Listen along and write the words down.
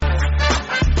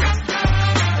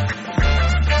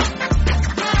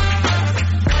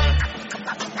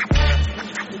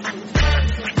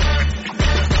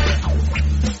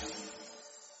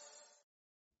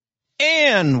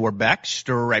And we're back,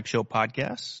 Stripe Show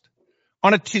podcast.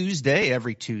 On a Tuesday,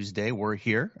 every Tuesday, we're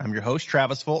here. I'm your host,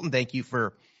 Travis Fulton. Thank you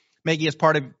for making us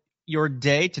part of your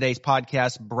day. Today's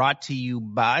podcast brought to you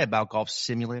by About Golf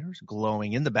Simulators,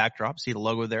 glowing in the backdrop. See the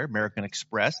logo there, American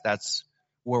Express. That's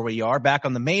where we are, back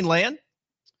on the mainland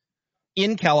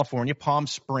in California, Palm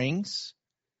Springs.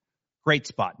 Great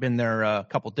spot. Been there a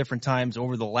couple different times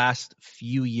over the last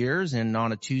few years. And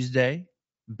on a Tuesday,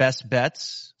 best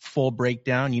bets, full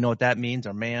breakdown. You know what that means.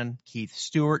 Our man, Keith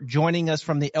Stewart, joining us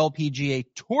from the LPGA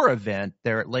Tour event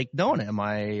there at Lake Nona. Am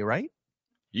I right?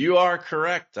 You are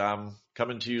correct. I'm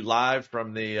coming to you live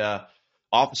from the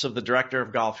office of the director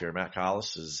of golf here. Matt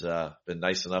Collis has been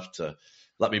nice enough to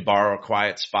let me borrow a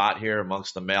quiet spot here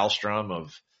amongst the maelstrom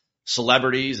of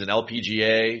celebrities and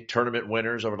LPGA tournament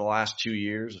winners over the last 2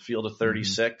 years, a field of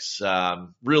 36.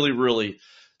 Really,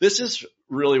 this is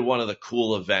really one of the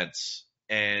cool events.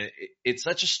 And it's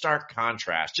such a stark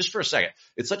contrast, just for a second,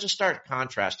 it's such a stark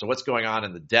contrast to what's going on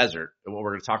in the desert and what we're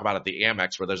going to talk about at the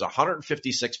Amex, where there's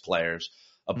 156 players,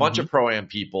 a bunch of Pro-Am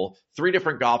people, 3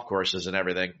 different golf courses and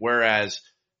everything. Whereas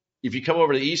if you come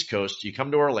over to the East Coast, you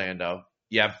come to Orlando,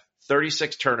 you have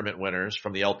 36 tournament winners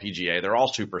from the LPGA. They're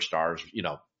all superstars. You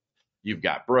know, you've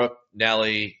got Brooke,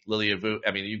 Nelly, Lilia Vu.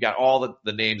 I mean, you've got all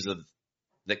the names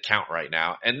that count right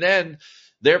now. And then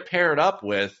they're paired up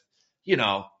with, you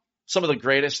know, some of the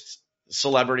greatest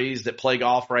celebrities that play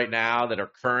golf right now that are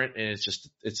current. And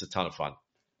it's a ton of fun.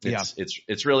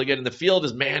 It's really good. And the field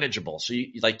is manageable. So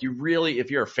you really,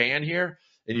 if you're a fan here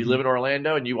and you live in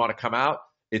Orlando and you want to come out,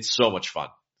 it's so much fun.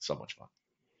 So much fun.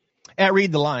 At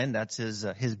Read the Line, that's his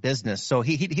business. So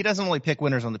he doesn't only pick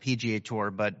winners on the PGA Tour,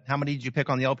 but how many did you pick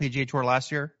on the LPGA Tour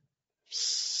last year?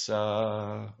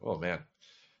 Oh man.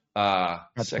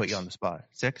 Let's put you on the spot.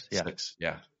 6? Yeah. 6.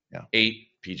 Yeah. 8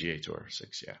 PGA Tour,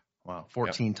 6. Yeah. Wow.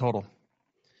 14 total.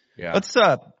 Yeah. Let's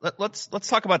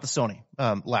talk about the Sony,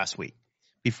 last week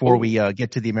before we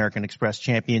get to the American Express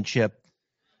Championship.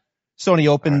 Sony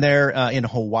opened there, in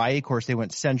Hawaii. Of course, they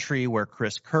went Century, where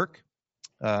Chris Kirk,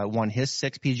 won his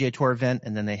 6th PGA Tour event.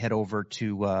 And then they head over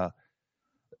to,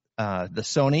 the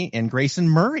Sony, and Grayson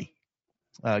Murray,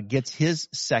 gets his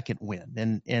 2nd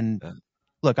win. And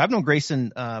look, I've known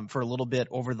Grayson, for a little bit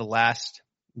over the last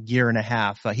year and a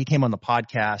half. He came on the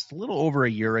podcast a little over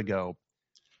a year ago.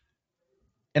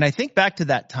 And I think back to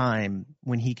that time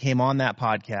when he came on that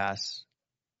podcast,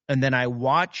 and then I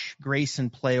watch Grayson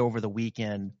play over the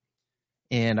weekend,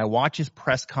 and I watch his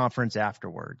press conference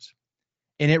afterwards.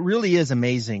 And it really is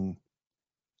amazing,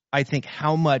 I think,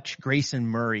 how much Grayson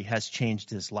Murray has changed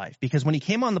his life. Because when he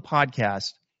came on the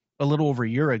podcast a little over a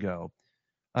year ago,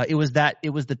 it was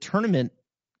the tournament,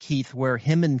 Keith, where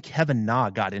him and Kevin Na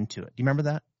got into it. Do you remember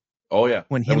that? Oh yeah.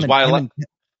 When was Wile.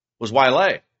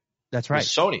 That's right.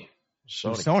 It was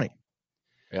Sony.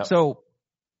 Yeah. So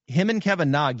him and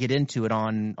Kevin Na get into it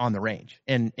on the range,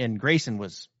 and Grayson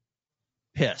was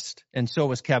pissed, and so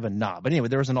was Kevin Na. But anyway,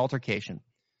 there was an altercation.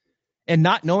 And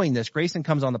not knowing this, Grayson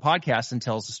comes on the podcast and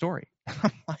tells the story.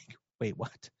 I'm like, wait,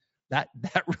 what? That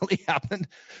really happened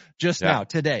just now,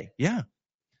 today. Yeah.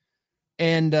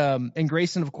 And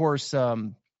Grayson, of course,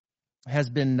 has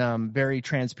been very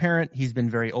transparent. He's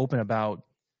been very open about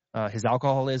his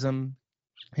alcoholism,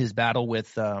 his battle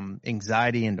with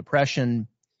anxiety and depression.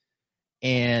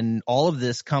 And all of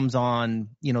this comes on,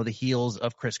 the heels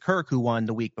of Chris Kirk, who won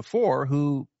the week before,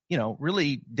 who,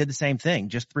 really did the same thing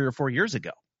just 3 or 4 years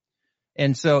ago.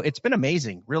 And so it's been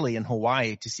amazing, really, in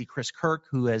Hawaii to see Chris Kirk,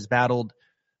 who has battled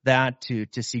that, to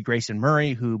see Grayson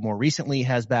Murray, who more recently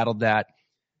has battled that,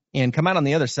 and come out on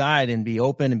the other side and be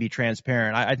open and be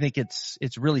transparent. I think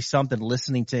it's really something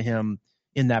listening to him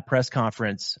in that press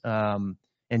conference, and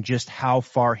just how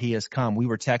far he has come. We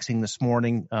were texting this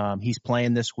morning. He's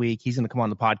playing this week. He's going to come on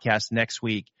the podcast next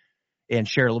week and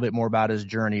share a little bit more about his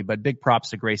journey. But big props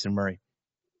to Grayson Murray.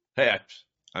 Hey,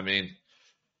 I mean,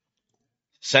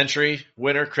 Century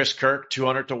winner Chris Kirk,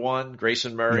 200-1.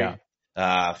 Grayson Murray,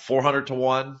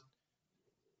 400-1.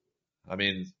 I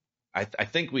mean, I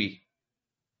think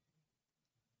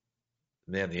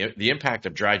the impact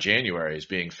of dry January is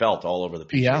being felt all over the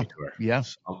PGA Tour. Yeah.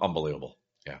 It's unbelievable.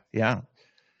 Yeah. Yeah.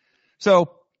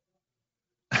 So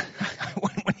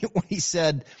when he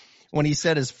said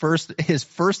his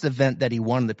first event that he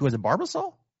won, was it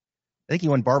Barbasol? I think he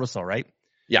won Barbasol, right?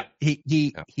 Yeah.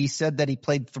 He said that he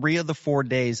played 3 of the 4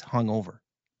 days hungover,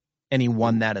 and he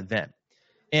won that event.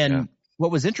 And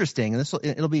what was interesting, and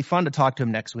it'll be fun to talk to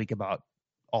him next week about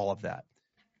all of that,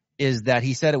 is that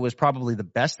he said it was probably the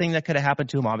best thing that could have happened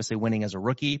to him, obviously winning as a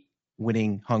rookie,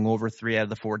 winning hungover 3 out of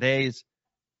the 4 days.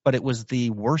 But it was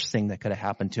the worst thing that could have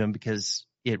happened to him, because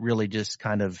it really just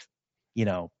kind of,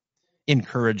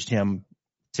 encouraged him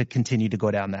to continue to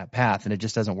go down that path, and it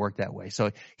just doesn't work that way.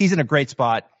 So he's in a great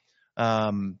spot.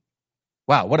 Wow,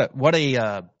 what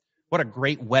a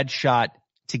great wedge shot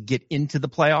to get into the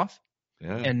playoff,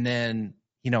 and then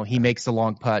he makes the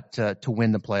long putt to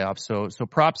win the playoff. So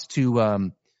props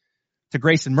to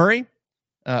Grayson Murray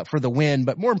for the win,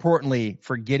 but more importantly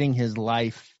for getting his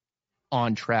life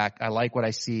on track. I like what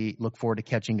I see. Look forward to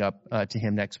catching up to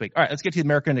him next week. All right, let's get to the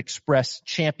American Express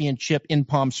Championship in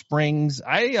Palm Springs.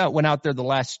 I went out there the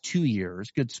last 2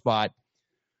 years. Good spot.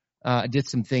 I did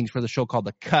some things for the show called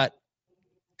The Cut.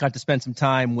 Got to spend some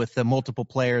time with multiple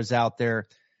players out there.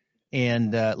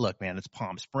 And look, man, it's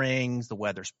Palm Springs. The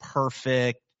weather's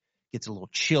perfect. Gets a little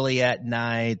chilly at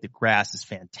night. The grass is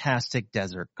fantastic.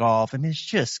 Desert golf. I mean, it's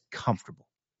just comfortable.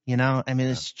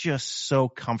 It's just so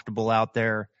comfortable out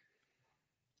there.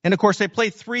 And, of course, they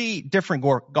play 3 different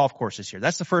golf courses here.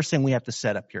 That's the first thing we have to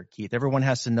set up here, Keith. Everyone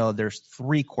has to know there's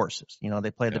 3 courses.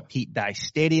 They play the Pete Dye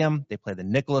Stadium. They play the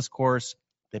Nicholas course.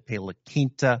 They play La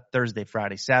Quinta Thursday,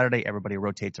 Friday, Saturday. Everybody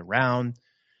rotates around.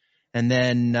 And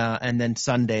then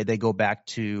Sunday they go back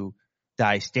to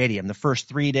Dye Stadium. The first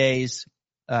 3 days,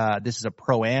 this is a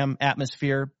pro-am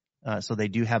atmosphere. So they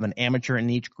do have an amateur in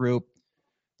each group,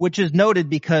 which is noted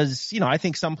because, I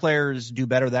think some players do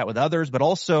better that with others, but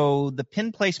also the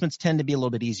pin placements tend to be a little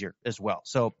bit easier as well.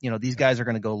 So, these guys are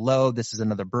going to go low. This is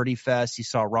another birdie fest. You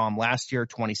saw Rahm last year,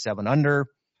 27 under.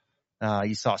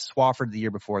 You saw Swafford the year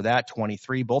before that,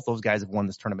 23. Both those guys have won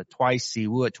this tournament twice.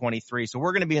 Siwoo at 23. So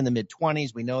we're going to be in the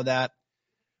mid-20s. We know that.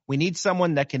 We need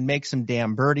someone that can make some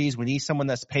damn birdies. We need someone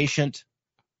that's patient.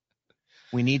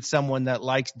 We need someone that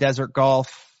likes desert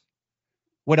golf.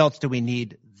 What else do we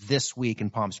need this week in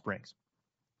Palm Springs?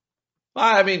 Well,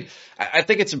 I mean, I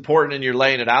think it's important, and you're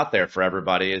laying it out there for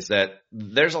everybody, is that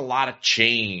there's a lot of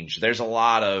change. There's a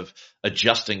lot of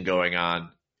adjusting going on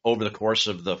over the course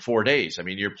of the 4 days. I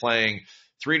mean, you're playing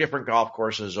 3 different golf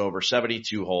courses over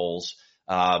 72 holes.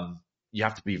 You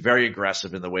have to be very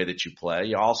aggressive in the way that you play.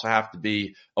 You also have to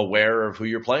be aware of who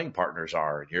your playing partners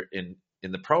are. You're in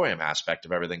the pro-am aspect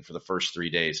of everything for the first 3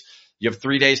 days. You have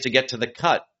 3 days to get to the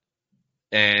cut.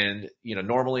 And,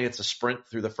 normally it's a sprint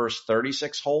through the first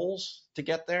 36 holes to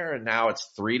get there. And now it's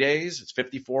 3 days. It's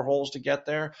 54 holes to get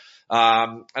there.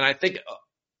 And I think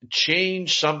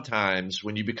change sometimes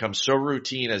when you become so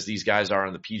routine as these guys are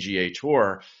on the PGA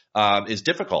Tour is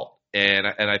difficult. And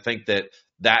I think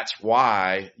that's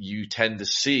why you tend to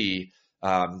see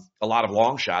a lot of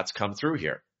long shots come through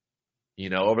here.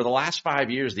 Over the last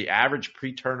 5 years, the average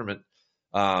pre-tournament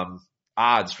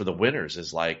odds for the winners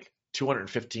is like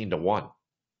 215 to 1.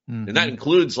 Mm-hmm. And that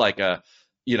includes like a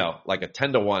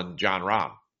 10 to 1 John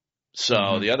Rahm.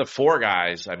 So the other 4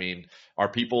 guys, I mean, are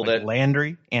people like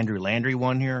that Andrew Landry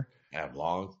won here. Have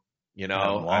long,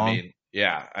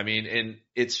 I mean, and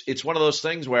it's one of those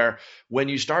things where when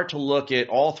you start to look at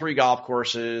all 3 golf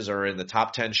courses are in the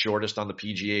top 10 shortest on the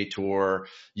PGA Tour,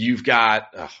 you've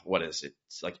got, what is it?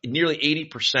 It's like nearly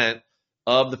 80%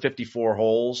 of the 54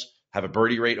 holes have a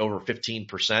birdie rate over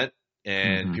 15%.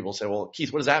 And people say, well,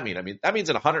 Keith, what does that mean? I mean, that means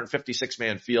in a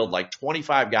 156-man field, like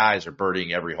 25 guys are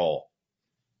birdieing every hole.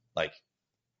 Like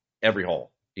every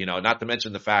hole, not to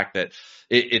mention the fact that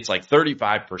it's like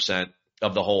 35%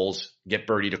 of the holes get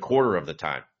birdied a quarter of the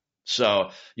time.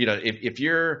 So, if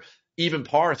you're even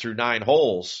par through 9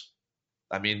 holes,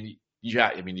 I mean,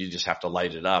 you just have to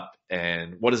light it up.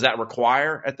 And what does that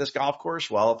require at this golf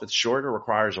course? Well, if it's short, it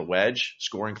requires a wedge.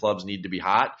 Scoring clubs need to be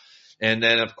hot. And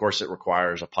then, of course, it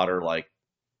requires a putter like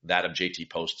that of JT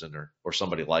Poston or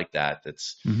somebody like that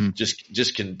that's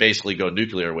just can basically go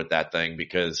nuclear with that thing,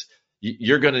 because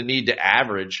you're going to need to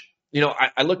average.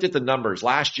 I looked at the numbers.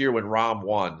 Last year when Rahm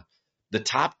won, the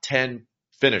top 10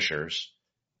 finishers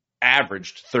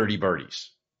averaged 30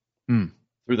 birdies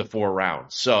through the 4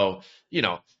 rounds. So,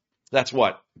 that's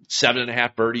what,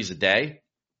 7.5 birdies a day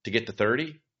to get to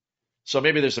 30. So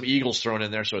maybe there's some eagles thrown in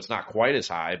there, so it's not quite as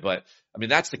high. But I mean,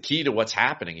 that's the key to what's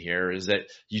happening here, is that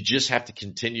you just have to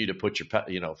continue to put your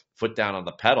foot down on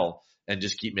the pedal and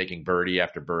just keep making birdie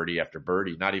after birdie after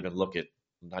birdie. Not even look at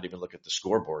the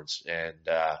scoreboards. And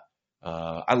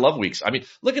I love weeks. I mean,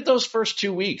 look at those first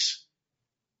 2 weeks.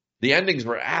 The endings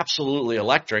were absolutely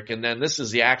electric, and then this is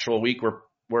the actual week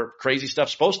where crazy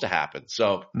stuff's supposed to happen.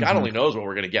 So God only knows what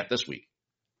we're going to get this week.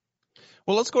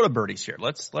 Well, let's go to birdies here.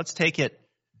 Let's take it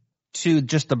to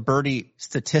just the birdie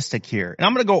statistic here. And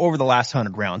I'm going to go over the last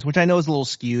 100 rounds, which I know is a little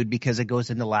skewed because it goes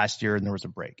into last year and there was a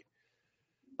break.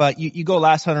 But you go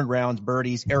last 100 rounds,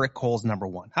 birdies, Eric Cole's number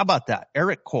 1. How about that?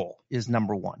 Eric Cole is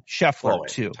number 1. Scheffler,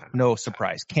 2. No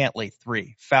surprise. Cantlay,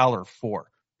 3. Fowler, 4.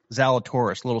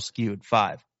 Zalatoris, a little skewed,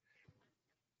 5.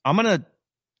 I'm going to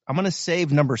I'm going to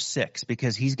save number 6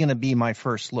 because he's going to be my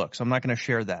first look. So I'm not going to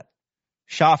share that.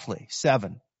 Shoffley,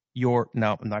 7. No,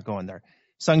 I'm not going there.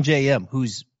 Sung J.M.,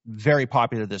 who's very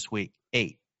popular this week,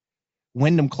 8.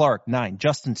 Wyndham Clark, 9.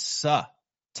 Justin Suh,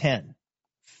 10.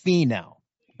 Finau,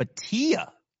 Batia,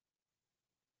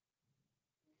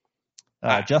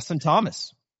 Justin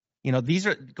Thomas. These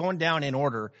are going down in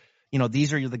order.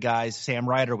 These are the guys. Sam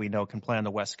Ryder, we know, can play on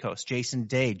the West Coast. Jason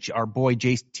Day, our boy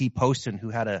JT Poston, who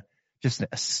had just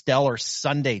a stellar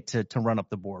Sunday to run up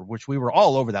the board, which we were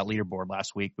all over that leaderboard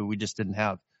last week, but we just didn't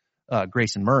have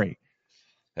Grayson Murray.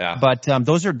 Yeah. But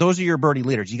those are your birdie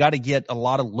leaders. You got to get a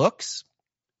lot of looks,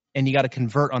 and you got to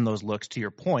convert on those looks, to your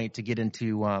point, to get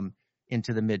into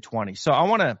the mid-20s. So I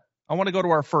want to go to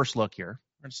our first look here.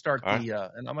 We're gonna start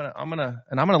and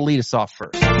I'm gonna lead us off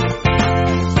first.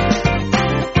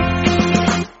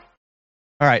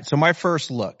 All right, so my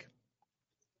first look,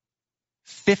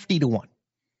 50-1.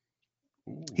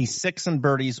 He's 6 in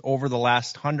birdies over the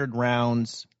last 100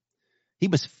 rounds. He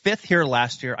was 5th here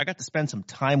last year. I got to spend some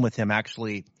time with him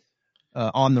actually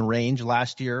on the range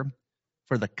last year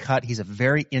for the cut. He's a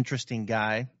very interesting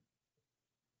guy.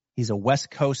 He's a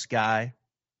West Coast guy.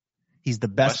 He's the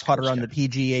best putter on the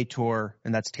PGA Tour,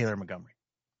 and that's Taylor Montgomery.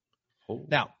 Oh.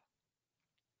 Now,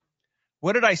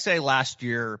 what did I say last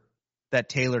year that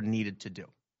Taylor needed to do?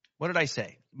 What did I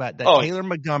say? But that Taylor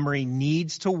Montgomery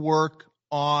needs to work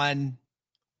on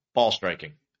ball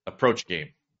striking, approach game,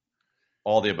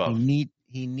 all the above.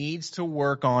 He needs to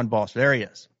work on ball. There he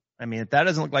is. I mean, if that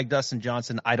doesn't look like Dustin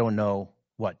Johnson, I don't know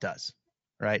what does.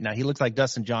 Right now, he looks like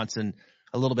Dustin Johnson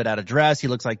a little bit out of dress. He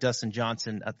looks like Dustin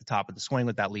Johnson at the top of the swing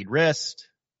with that lead wrist.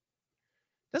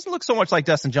 Doesn't look so much like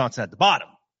Dustin Johnson at the bottom.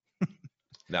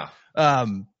 No.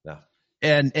 No.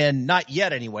 And not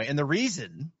yet anyway. And the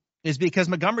reason is because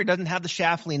Montgomery doesn't have the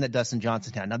shaft lean that Dustin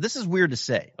Johnson had. Now, this is weird to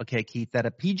say, okay, Keith, that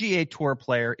a PGA Tour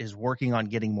player is working on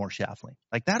getting more shaft lean.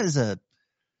 Like, that is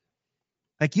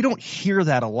you don't hear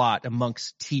that a lot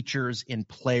amongst teachers and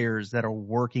players that are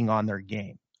working on their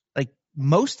game. Like,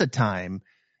 most of the time,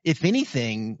 if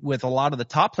anything, with a lot of the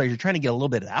top players, you're trying to get a little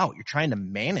bit out. You're trying to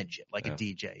manage it like a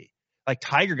DJ. Like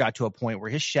Tiger got to a point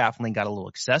where his shaft lean got a little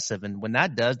excessive. And when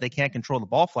that does, they can't control the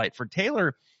ball flight. For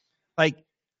Taylor, like,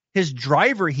 his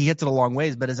driver, he hits it a long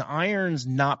ways, but his iron's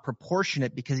not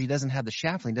proportionate because he doesn't have the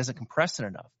shaft lean, doesn't compress it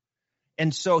enough.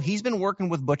 And so he's been working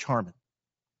with Butch Harmon.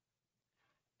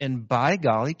 And by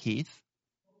golly, Keith,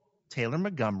 Taylor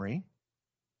Montgomery,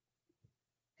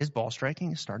 his ball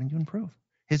striking is starting to improve.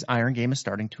 His iron game is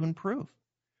starting to improve.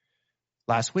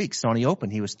 Last week, Sony Open,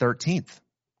 he was 13th.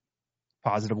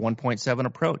 Positive 1.7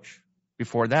 approach.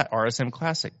 Before that, RSM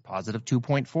Classic, positive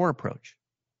 2.4 approach.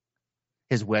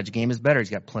 His wedge game is better. He's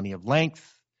got plenty of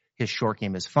length. His short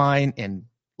game is fine. And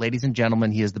ladies and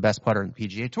gentlemen, he is the best putter in the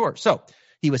PGA Tour. So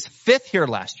he was 5th here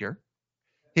last year.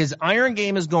 His iron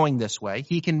game is going this way.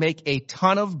 He can make a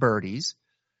ton of birdies.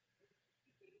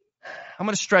 I'm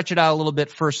going to stretch it out a little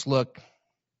bit. First look,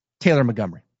 Taylor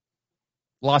Montgomery,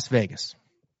 Las Vegas,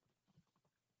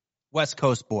 West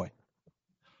Coast boy.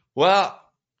 Well,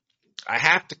 I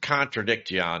have to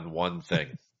contradict you on one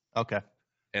thing. Okay.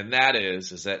 And that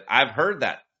is that I've heard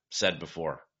that said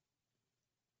before.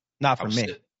 Not from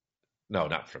me. No,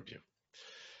 not from you.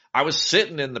 I was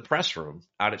sitting in the press room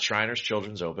out at Shriners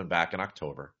Children's Open back in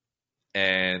October,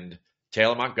 and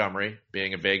Taylor Montgomery,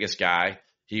 being a Vegas guy,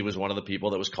 he was one of the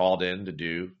people that was called in to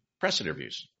do press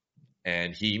interviews.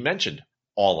 And he mentioned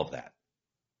all of that.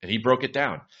 And he broke it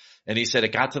down. And he said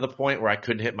it got to the point where I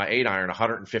couldn't hit my 8-iron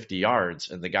 150 yards.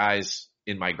 And the guys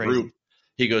in my group,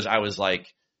 he goes, I was like,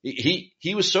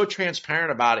 he was so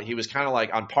transparent about it. He was kind of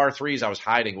like, on par threes, I was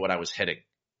hiding what I was hitting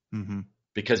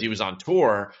because he was on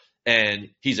tour. And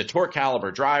he's a tour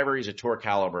caliber driver. He's a tour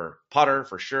caliber putter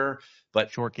for sure.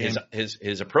 But short game.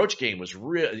 his approach game was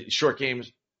really short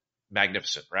game's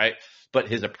magnificent, right? But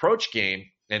his approach game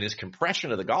and his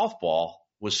compression of the golf ball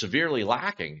was severely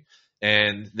lacking.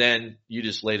 And then you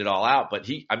just laid it all out. But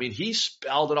he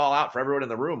spelled it all out for everyone in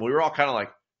the room. We were all kind of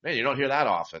like, man, you don't hear that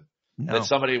often. No. That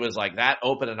somebody was like that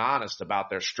open and honest about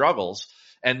their struggles.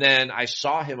 And then I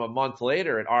saw him a month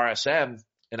later at RSM.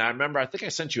 And I remember, I think I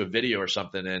sent you a video or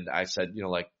something. And I said,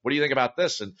 what do you think about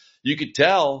this? And you could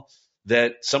tell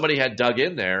that somebody had dug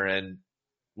in there and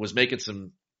was making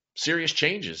some serious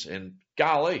changes. And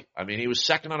golly, he was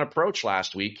second on approach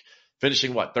last week,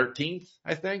 finishing 13th,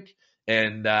 I think.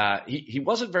 And he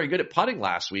wasn't very good at putting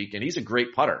last week, and he's a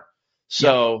great putter.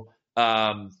 So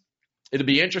it'll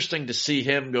be interesting to see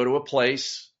him go to a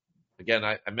place. Again,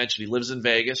 I mentioned he lives in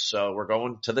Vegas, so we're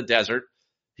going to the desert.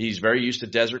 He's very used to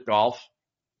desert golf.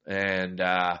 And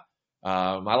I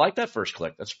like that first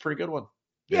click. That's a pretty good one.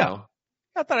 You know?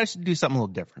 I thought I should do something a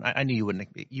little different. I knew you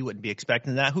wouldn't be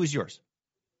expecting that. Who's yours?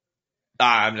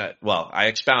 I'm not. Well, I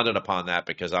expounded upon that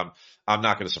because I'm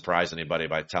not going to surprise anybody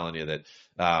by telling you that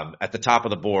at the top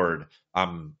of the board,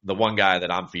 the one guy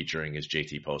that I'm featuring is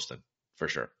JT Poston for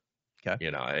sure. Okay.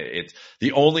 It's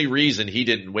the only reason he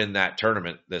didn't win that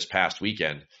tournament this past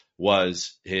weekend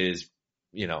was his,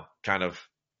 kind of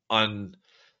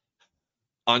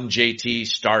un-JT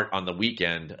start on the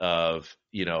weekend of,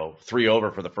 3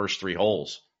 over for the first 3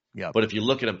 holes. Yeah. But if you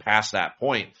look at him past that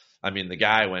point, I mean, the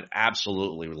guy went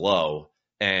absolutely low,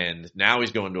 and now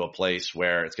he's going to a place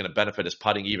where it's going to benefit his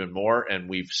putting even more. And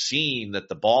we've seen that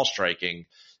the ball striking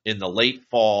in the late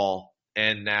fall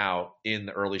and now in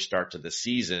the early start to the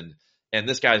season, and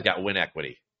this guy's got win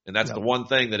equity. And that's the one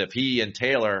thing that if he and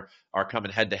Taylor are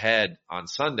coming head to head on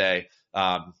Sunday,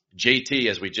 JT,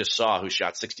 as we just saw, who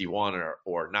shot 61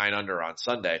 or 9 under on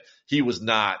Sunday, he was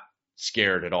not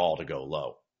scared at all to go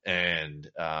low. And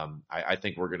I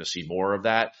think we're going to see more of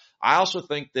that. I also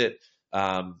think that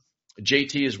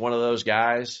JT is one of those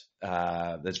guys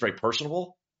that's very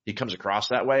personable. He comes across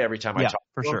that way every time I talk to him.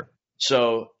 For sure.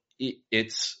 So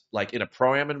it's like in a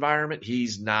pro-am environment,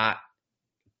 he's not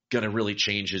going to really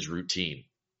change his routine.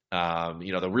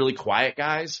 The really quiet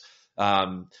guys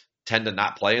tend to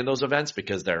not play in those events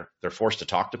because they're forced to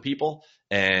talk to people.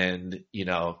 And,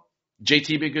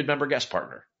 JT be a good member guest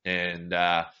partner. And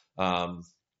I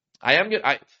am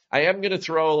going to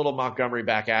throw a little Montgomery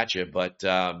back at you, but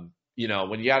when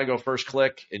you got to go first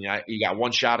click and you got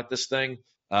one shot at this thing,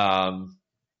 and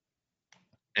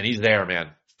he's there,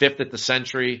 man. 5th at the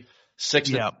Century,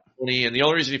 6th at the Sony, and the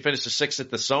only reason he finished the 6th at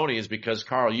the Sony is because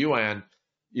Carl Yuan,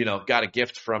 got a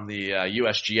gift from the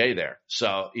USGA there.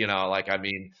 So he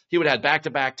would have had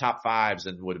back-to-back top 5s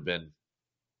and would have been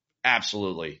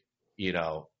absolutely,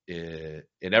 in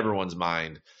everyone's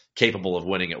mind, capable of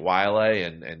winning at Wile,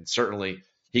 and certainly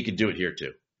he could do it here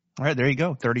too. All right, there you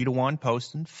go. 30-1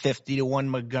 Poston, 50-1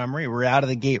 Montgomery. We're out of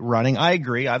the gate running. I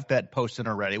agree. I've bet Poston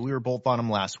already. We were both on him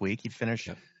last week. He finished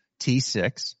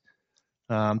T6.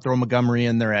 Throw Montgomery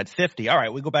in there at 50. All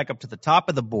right, we go back up to the top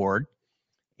of the board,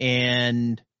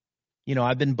 and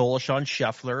I've been bullish on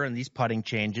Scheffler and these putting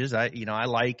changes. I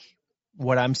like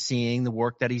what I'm seeing, the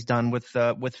work that he's done with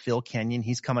Phil Kenyon.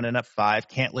 He's coming in at 5.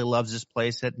 Cantley loves this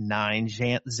place at 9.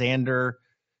 Xander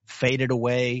faded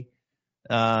away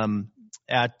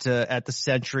at the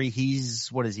Century. He's,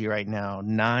 what is he right now?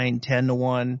 9,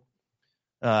 10-1.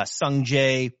 Sung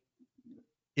Jae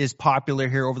is popular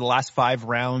here over the last 5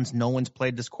 rounds. No one's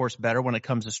played this course better when it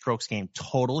comes to strokes game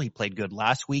total. He played good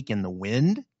last week in the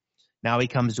wind. Now he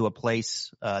comes to a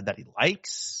place that he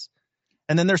likes.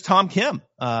 And then there's Tom Kim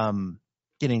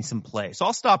getting some play. So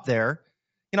I'll stop there.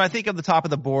 I think at the top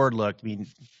of the board, look, I mean,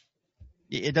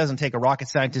 it doesn't take a rocket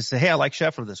scientist to say, hey, I like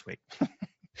Scheffler this week.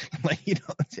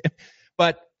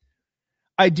 But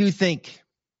I do think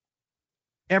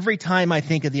every time I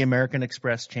think of the American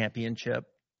Express Championship,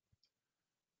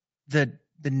 the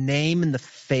name and the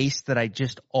face that I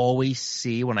just always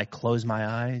see when I close my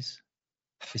eyes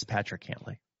is Patrick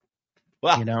Cantlay.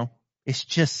 Wow. It's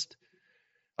just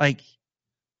like,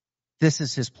 this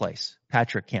is his place,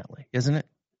 Patrick Cantlay, isn't it?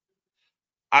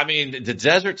 I mean, the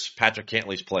desert's Patrick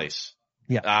Cantlay's place.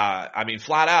 Yeah.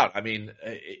 Flat out.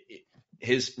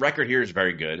 His record here is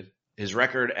very good. His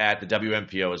record at the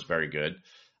WMPO is very good.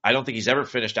 I don't think he's ever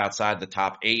finished outside the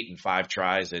top 8 in 5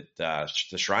 tries at the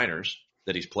Shriners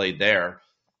that he's played there.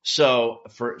 So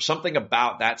for something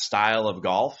about that style of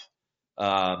golf,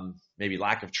 maybe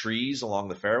lack of trees along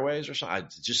the fairways or something,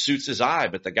 it just suits his eye.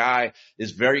 But the guy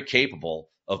is very capable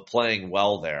of playing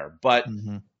well there. But,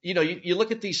 you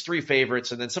look at these 3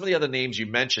 favorites, and then some of the other names you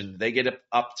mentioned, they get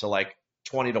up to like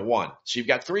 20-1. So you've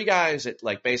got 3 guys at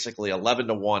like basically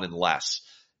 11-1 and less.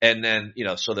 And then,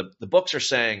 so the books are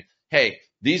saying, hey,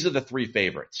 these are the 3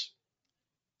 favorites.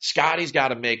 Scotty's got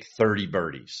to make 30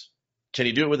 birdies. Can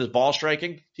he do it with his ball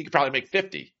striking? He could probably make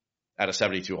 50 out of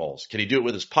 72 holes. Can he do it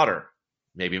with his putter?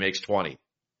 Maybe makes 20.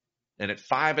 And at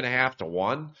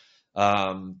 5.5-1,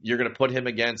 you're going to put him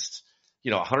against,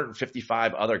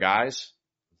 155 other guys.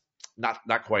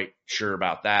 Not quite sure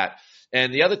about that.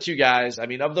 And the other 2 guys,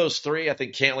 of those 3, I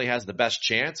think Cantlay has the best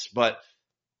chance. But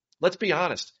let's be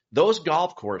honest, those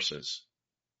golf courses,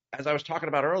 as I was talking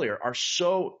about earlier, are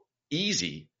so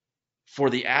easy for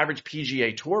the average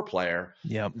PGA Tour player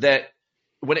that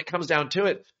when it comes down to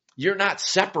it, you're not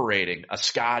separating a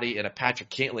Scotty and a Patrick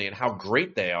Cantlay and how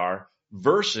great they are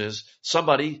versus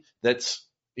somebody that's,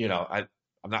 I'm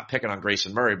not picking on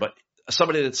Grayson Murray, but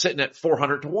somebody that's sitting at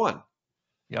 400-1.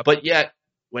 Yep. But yet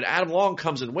when Adam Long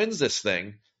comes and wins this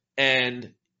thing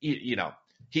and,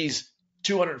 he's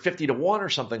 250 to 1 or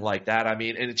something like that. I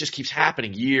mean, and it just keeps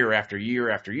happening year after year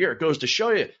after year. It goes to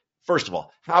show you, first of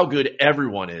all, how good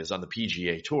everyone is on the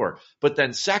PGA Tour. But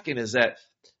then second is that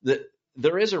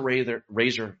there is a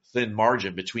razor thin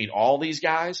margin between all these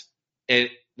guys, and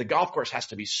the golf course has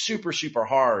to be super, super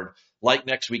hard, like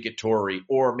next week at Torrey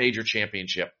or Major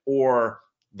Championship or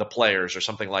the Players or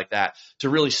something like that, to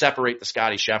really separate the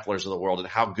Scotty Schefflers of the world and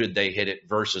how good they hit it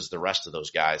versus the rest of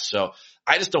those guys. So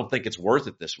I just don't think it's worth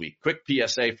it this week. Quick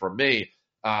PSA for me,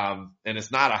 and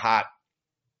it's not a hot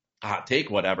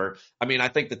take, whatever. I mean, I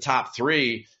think the top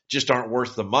three just aren't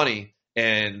worth the money,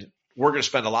 and we're going to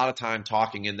spend a lot of time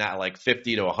talking in that like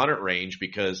 50 to 100 range,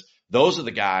 because those are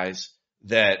the guys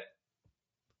that,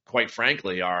 quite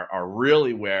frankly, are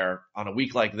really where on a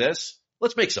week like this,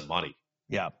 let's make some money.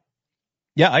 Yeah.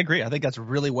 Yeah, I agree. I think that's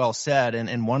really well said.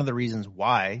 And one of the reasons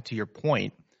why, to your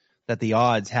point, that the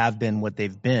odds have been what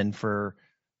they've been for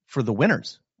the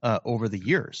winners over the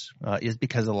years is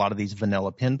because of a lot of these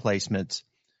vanilla pin placements.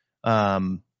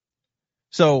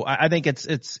 So I think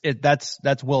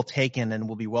that's well taken and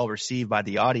will be well received by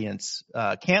the audience.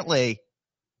 Cantlay,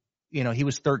 he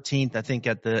was 13th, I think,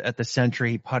 at the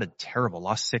Century. He putted terrible,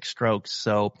 lost 6 strokes.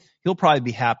 So he'll probably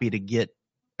be happy to get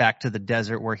back to the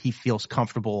desert where he feels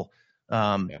comfortable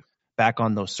back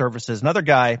on those surfaces. Another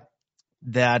guy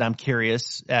that I'm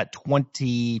curious at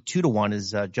 22 to 1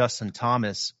 is Justin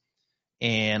Thomas.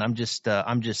 And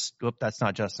that's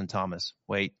not Justin Thomas.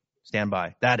 Wait, stand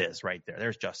by. That is right there.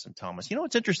 There's Justin Thomas.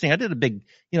 It's interesting. I did a big,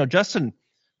 Justin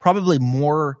probably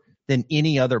more than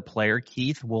any other player,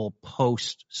 Keith, will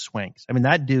post swings. I mean,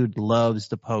 that dude loves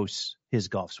to post his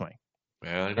golf swing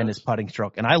and his putting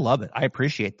stroke. And I love it. I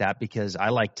appreciate that because I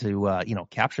like to,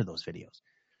 capture those videos.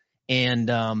 And,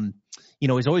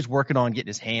 he's always working on getting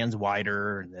his hands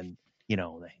wider and then,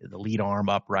 the lead arm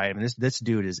upright. I mean, this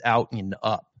dude is out and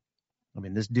up. I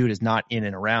mean, this dude is not in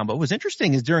and around. But what was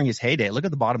interesting is during his heyday, look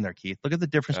at the bottom there, Keith. Look at the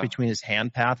difference between his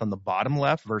hand path on the bottom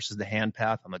left versus the hand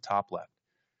path on the top left.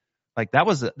 Like that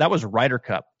was Ryder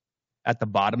Cup at the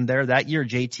bottom there. That year,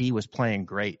 JT was playing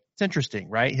great. It's interesting,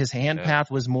 right? His hand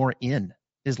path was more in.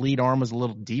 His lead arm was a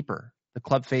little deeper. The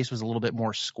club face was a little bit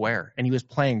more square, and he was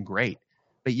playing great.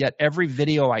 But yet every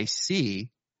video I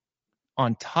see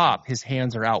on top, his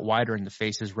hands are out wider and the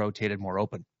face is rotated more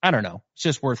open. I don't know. It's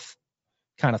just worth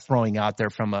kind of throwing out there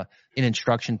from an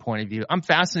instruction point of view. I'm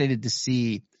fascinated to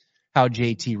see how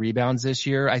JT rebounds this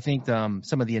year. I think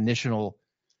some of the initial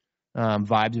vibes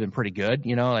have been pretty good.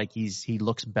 Like he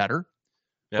looks better.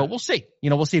 Yeah. But we'll see.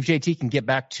 We'll see if JT can get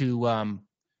back to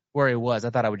where he was.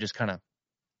 I thought I would just kind of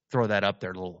throw that up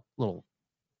there, little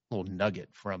nugget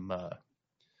from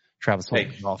Travis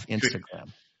Holton off Instagram.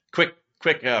 Quick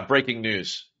breaking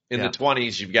news. In the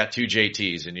 20s, you've got 2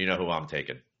 JTs, and you know who I'm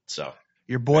taking. So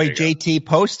your boy JT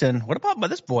Poston. What about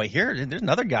this boy here? There's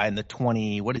another guy in the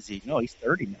 20. What is he? No, he's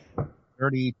 30 now.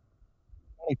 30,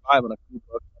 25 on a few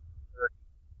books.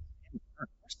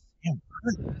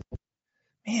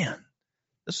 Man,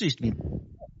 this used to be.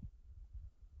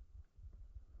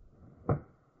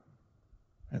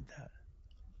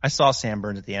 I saw Sam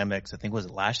Burns at the Amex. I think was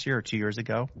it last year or 2 years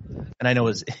ago, and I know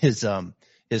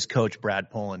his coach Brad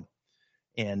Pullen,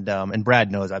 and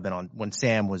Brad knows I've been on when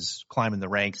Sam was climbing the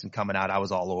ranks and coming out. I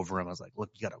was all over him. I was like, look,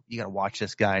 you gotta watch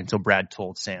this guy. And so Brad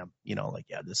told Sam,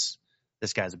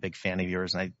 this guy's a big fan of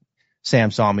yours. And Sam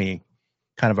saw me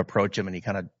kind of approach him, and he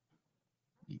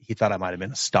thought I might have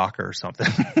been a stalker or something.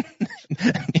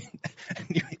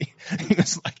 He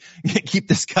was like, keep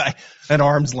this guy at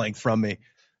arm's length from me.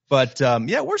 But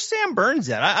where's Sam Burns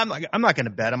at? I'm not going to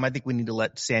bet him. I think we need to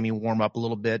let Sammy warm up a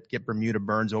little bit, get Bermuda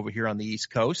Burns over here on the East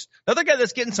Coast. Another guy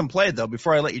that's getting some play, though,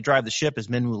 before I let you drive the ship, is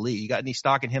Minwoo Lee. You got any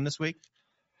stock in him this week?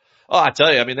 Oh, I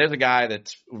tell you, I mean, there's a guy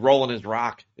that's rolling his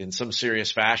rock in some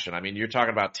serious fashion. I mean, you're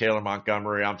talking about Taylor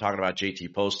Montgomery. I'm talking about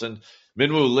JT Poston.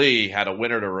 Minwoo Lee had a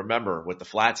winner to remember with the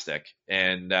flat stick,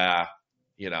 and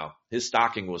his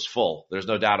stocking was full. There's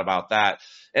no doubt about that.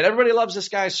 And everybody loves this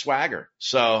guy's swagger.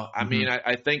 So, I mean,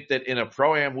 I think that in a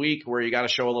Pro-Am week where you got to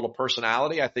show a little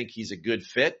personality, I think he's a good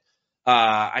fit.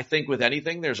 I think with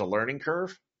anything, there's a learning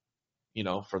curve,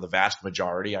 for the vast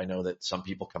majority. I know that some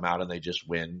people come out and they just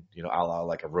win, a la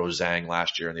like a Rose Zhang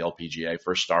last year in the LPGA.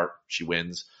 First start, she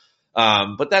wins.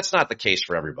 But that's not the case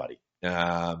for everybody.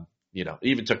 It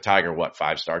even took Tiger,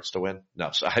 5 starts to win? No.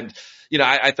 So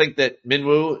I think that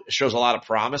Minwoo shows a lot of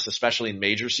promise, especially in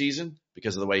major season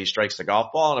because of the way he strikes the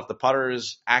golf ball. And if the putter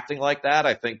is acting like that,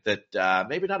 I think that,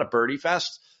 maybe not a birdie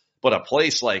fest, but a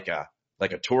place like a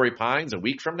Torrey Pines a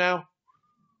week from now.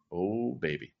 Oh,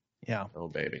 baby. Yeah. Oh,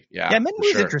 baby. Yeah, Yeah, for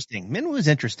Minwoo's sure. interesting. Minwoo's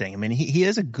interesting. I mean, he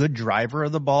is a good driver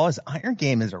of the ball. His iron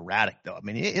game is erratic, though. I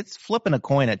mean, it's flipping a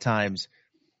coin at times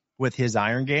with his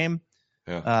iron game.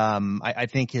 Yeah. I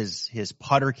think his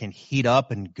putter can heat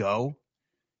up and go.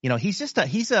 You know, he's got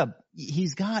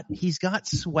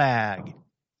swag,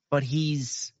 but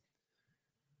he's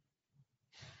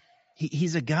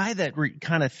a guy that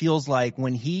kind of feels like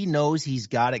when he knows he's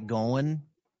got it going,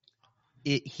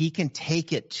 he can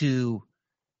take it to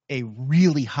a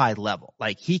really high level.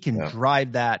 Like he can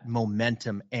drive that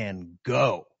momentum and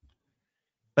go.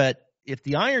 But if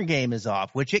the iron game is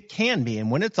off, which it can be, and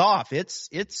when it's off,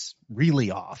 it's really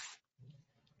off.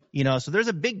 You know, so there's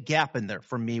a big gap in there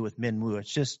for me with Minwoo. It's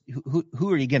just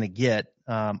who are you going to get?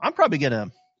 I'm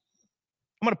going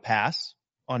to pass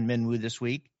on Minwoo this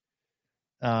week.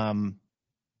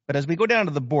 But as we go down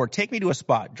to the board, take me to a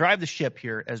spot, drive the ship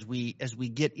here as we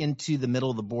get into the middle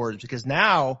of the boards, because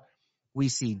now we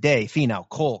see Day, Finau,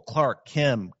 Cole, Clark,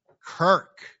 Kim,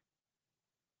 Kirk,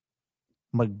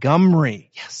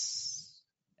 Montgomery. Yes.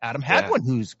 Adam Hadwin,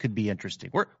 who's could be interesting.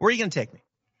 Where are you going to take me?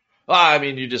 Well, I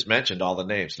mean, you just mentioned all the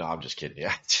names. No, I'm just kidding.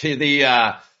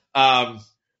 Yeah.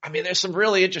 I mean, there's some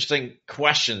really interesting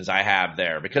questions I have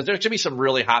there because there should be some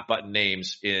really hot button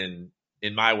names in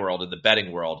my world, in the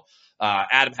betting world.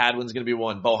 Adam Hadwin's going to be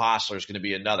one. Bo Hostler's going to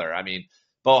be another. I mean,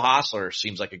 Bo Hostler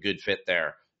seems like a good fit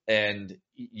there. And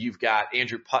you've got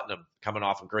Andrew Putnam coming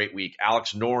off a great week.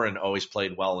 Alex Noren always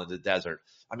played well in the desert.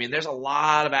 I mean, there's a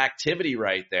lot of activity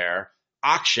right there.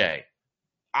 Akshay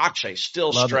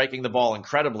still striking the ball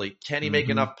incredibly. Can he make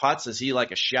enough putts? Is he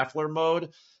like a Scheffler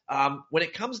mode? When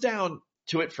it comes down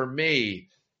to it for me,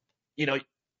 you know,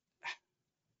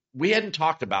 we hadn't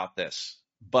talked about this,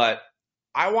 but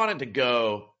I wanted to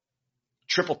go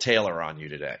triple Taylor on you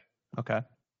today. Okay. All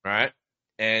right.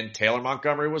 And Taylor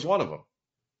Montgomery was one of them.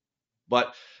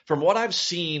 But from what I've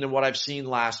seen and what I've seen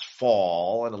last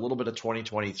fall and a little bit of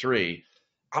 2023,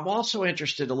 I'm also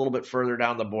interested a little bit further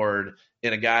down the board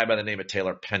in a guy by the name of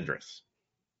Taylor Pendrith,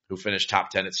 who finished top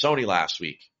 10 at Sony last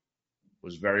week.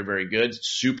 Was very, very good.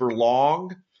 Super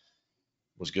long.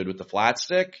 Was good with the flat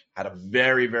stick. Had a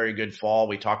very, very good fall.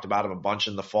 We talked about him a bunch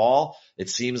in the fall. It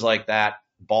seems like that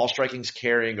ball striking's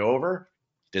carrying over.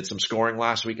 Did some scoring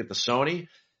last week at the Sony.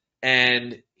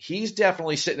 And he's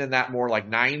definitely sitting in that more like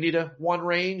 90-1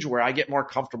 range where I get more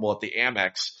comfortable at the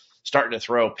Amex starting to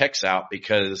throw picks out,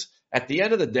 because at the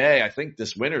end of the day, I think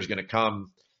this winner is going to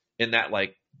come in that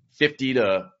like 50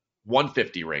 to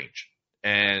 150 range.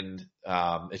 And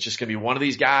it's just going to be one of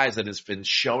these guys that has been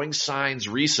showing signs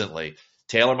recently.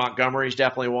 Taylor Montgomery is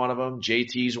definitely one of them.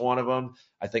 JT's one of them.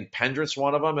 I think Pendrith's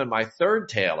one of them. And my third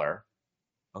Taylor,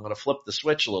 I'm going to flip the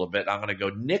switch a little bit. I'm going to go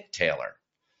Nick Taylor.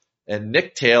 And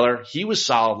Nick Taylor, he was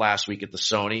solid last week at the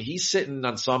Sony. He's sitting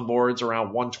on some boards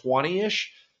around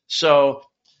 120-ish. So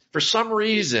for some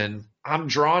reason, I'm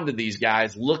drawn to these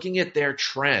guys looking at their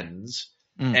trends.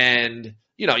 And,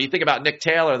 you know, you think about Nick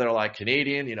Taylor, they're like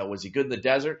Canadian, you know, was he good in the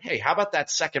desert? Hey, how about that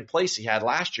second place he had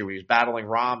last year where he was battling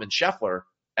Rahm and Scheffler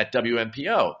at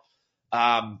WMPO?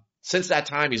 Since that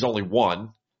time, he's only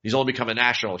won. He's only become a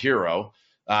national hero.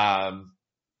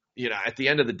 You know, at the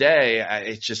end of the day,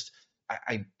 it's just,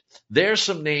 there's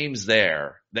some names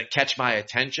there that catch my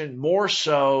attention more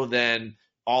so than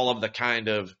all of the kind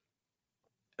of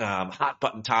hot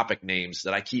button topic names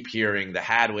that I keep hearing, the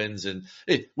Hadwins. And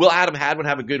will Adam Hadwin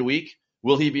have a good week?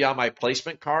 Will he be on my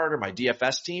placement card or my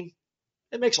DFS team?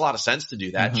 It makes a lot of sense to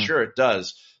do that. Sure, it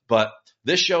does. But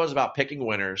this show is about picking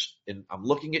winners, and I'm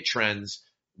looking at trends.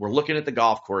 We're looking at the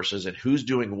golf courses and who's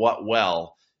doing what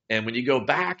well. And when you go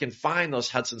back and find those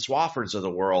Hudson Swaffords of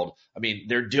the world, I mean,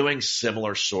 they're doing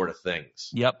similar sort of things.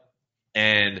 Yep.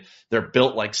 And they're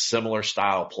built like similar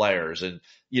style players. And,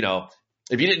 you know,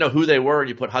 if you didn't know who they were and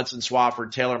you put Hudson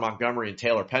Swafford, Taylor Montgomery, and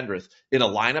Taylor Pendrith in a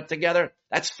lineup together,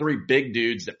 that's three big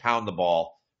dudes that pound the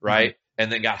ball, right? And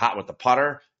then got hot with the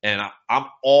putter. And I'm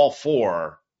all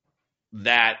for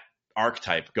that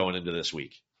archetype going into this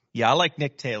week. Yeah, I like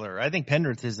Nick Taylor. I think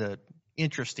Pendrith is an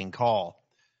interesting call.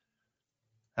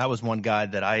 That was one guy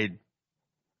that I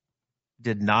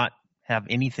did not have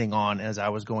anything on as I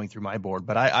was going through my board.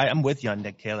 But I'm with you on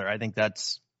Nick Taylor. I think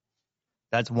that's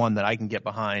one that I can get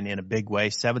behind in a big way.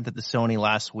 7th at the Sony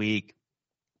last week.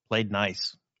 Played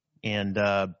nice. And,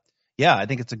 yeah, I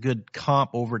think it's a good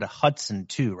comp over to Hudson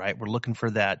too, right? We're looking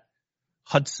for that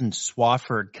Hudson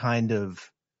Swafford kind of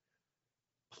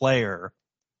player.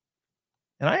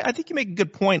 And I think you make a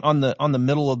good point on the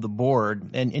middle of the board.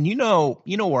 And you know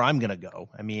where I'm going to go.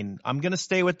 I mean, I'm going to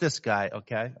stay with this guy,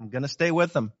 okay? I'm going to stay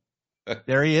with him.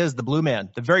 There he is, the Blue Man.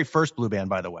 The very first Blue Man,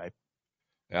 by the way.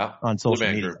 Yeah. On social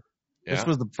media. Group. This Yeah.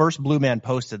 was the first Blue Man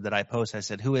posted that I posted. I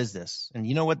said, "Who is this?" And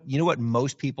you know what? You know what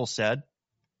most people said?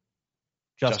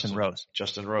 Justin Rose.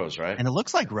 Justin Rose, right? And it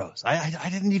looks like Rose. I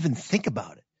didn't even think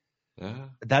about it. Yeah.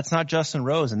 But that's not Justin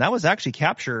Rose, and that was actually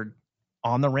captured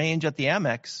on the range at the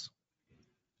Amex,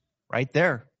 right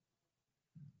there.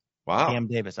 Wow. Cam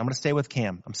Davis. I'm going to stay with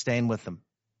Cam. I'm staying with him.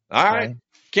 All right. Okay?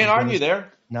 Can't argue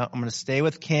there. No, I'm going to stay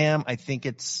with Cam. I think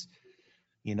it's,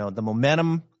 the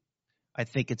momentum. I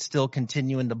think it's still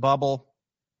continuing to bubble.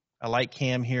 I like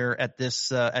Cam here at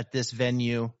this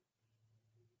venue.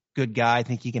 Good guy. I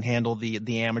think he can handle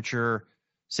the amateur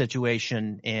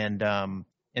situation, and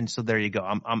so there you go.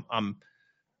 I'm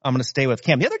going to stay with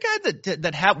Cam. The other guy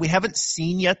that we haven't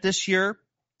seen yet this year,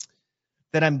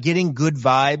 that I'm getting good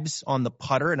vibes on the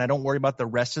putter, and I don't worry about the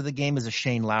rest of the game, is a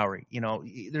Shane Lowry.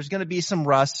 There's going to be some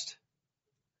rust.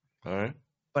 All right.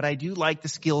 But I do like the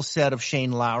skill set of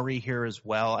Shane Lowry here as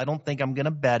well. I don't think I'm going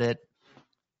to bet it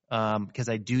because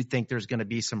I do think there's going to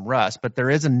be some rust. But there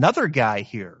is another guy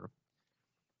here,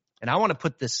 and I want to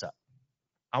put this up.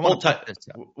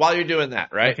 While you're doing that,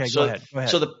 right? Okay, go ahead.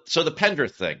 So the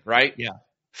Pendrith thing, right? Yeah.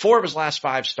 4 of his last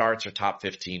 5 starts are top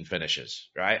 15 finishes,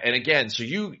 right? And again, so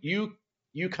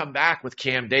you come back with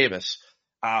Cam Davis.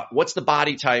 What's the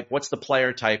body type? What's the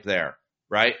player type there,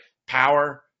 right?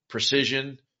 Power,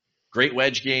 precision, great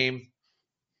wedge game.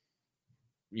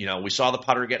 We saw the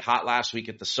putter get hot last week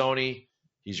at the Sony.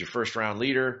 He's your first round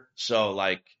leader. So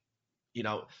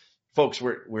folks,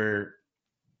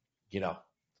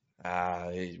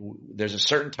 there's a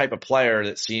certain type of player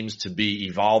that seems to be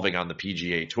evolving on the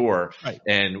PGA Tour. Right.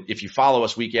 And if you follow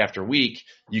us week after week,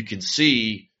 you can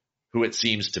see who it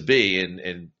seems to be.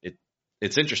 And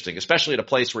it's interesting, especially at a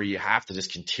place where you have to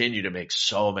just continue to make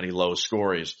so many low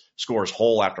scores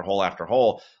hole after hole after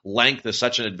hole. Length is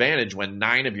such an advantage when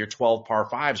 9 of your 12 par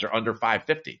 5s are under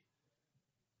 550.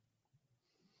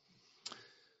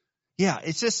 Yeah,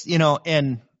 it's just,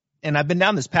 and I've been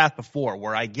down this path before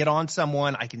where I get on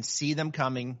someone, I can see them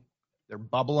coming, they're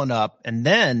bubbling up, and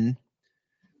then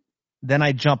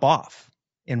I jump off.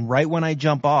 And right when I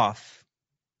jump off,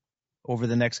 over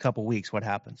the next couple weeks, what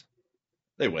happens?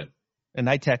 They win. And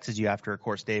I texted you after, of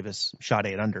course, Davis shot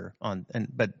 8 under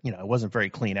but it wasn't very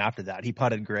clean after that. He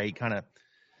putted great, kind of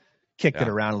kicked it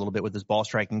around a little bit with his ball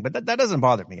striking, but that doesn't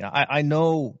bother me. I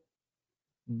know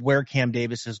where Cam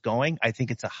Davis is going. I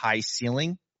think it's a high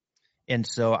ceiling. And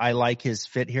so I like his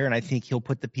fit here, and I think he'll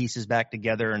put the pieces back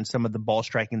together, and some of the ball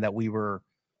striking that we were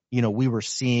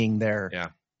seeing there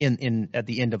in at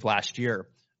the end of last year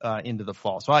into the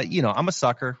fall. So I'm a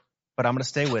sucker, but I'm going to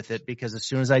stay with it because as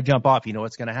soon as I jump off,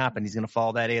 what's going to happen. He's going to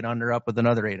follow that 8 under up with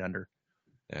another 8 under,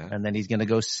 and then he's going to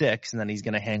go 6, and then he's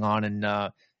going to hang on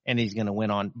and he's going to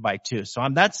win on by 2. So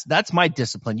that's my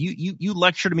discipline. You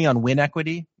lectured me on win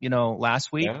equity,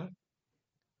 last week.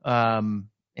 Yeah.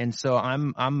 And so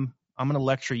I'm going to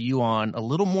lecture you on a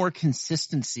little more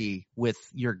consistency with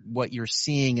what you're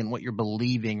seeing and what you're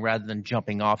believing rather than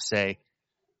jumping off, say,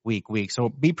 week. So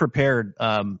be prepared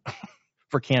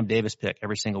for Cam Davis pick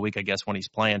every single week, I guess, when he's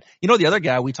playing. The other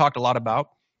guy we talked a lot about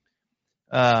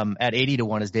at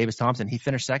 80-1 is Davis Thompson. He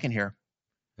finished second here.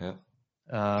 Yeah.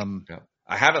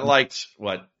 I haven't liked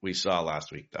what we saw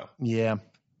last week, though. Yeah.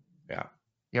 Yeah.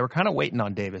 Yeah, we're kind of waiting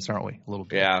on Davis, aren't we? A little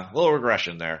bit. Yeah, a little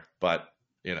regression there, but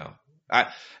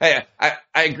I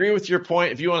agree with your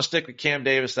point. If you want to stick with Cam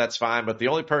Davis, that's fine. But the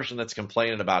only person that's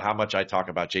complaining about how much I talk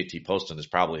about JT Poston is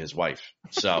probably his wife.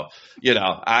 So, his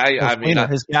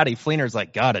daddy Fleener's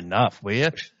like, God, enough, will you?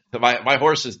 My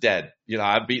horse is dead.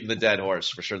 I'm beating the dead horse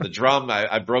for sure. The drum,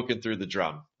 I've broken through the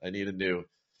drum. I need a new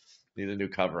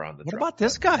cover on the drum. What about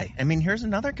this guy? Here's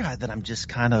another guy that I'm just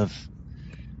kind of,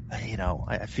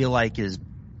 I feel like is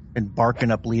been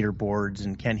barking up leaderboards,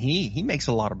 and he makes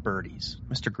a lot of birdies.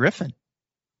 Mr. Griffin.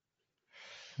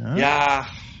 Yeah.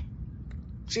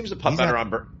 Seems to putt better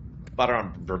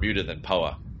on Bermuda than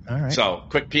POA. All right. So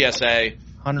quick PSA.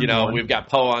 We've got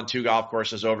POA on 2 golf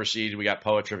courses overseas. We got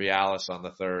POA Trivialis on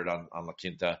the 3rd on La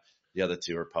Quinta. The other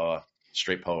 2 are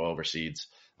straight POA overseas.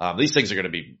 These things are going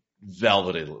to be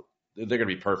velvety. They're going to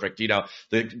be perfect.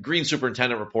 The green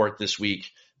superintendent report this week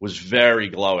was very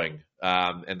glowing.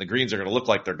 And the greens are going to look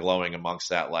like they're glowing amongst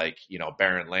that,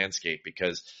 barren landscape,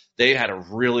 because they had a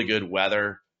really good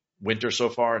winter so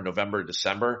far in November,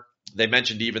 December. They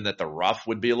mentioned even that the rough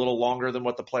would be a little longer than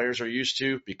what the players are used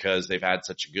to because they've had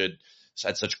such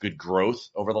good growth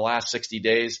over the last 60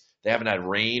 days. They haven't had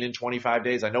rain in 25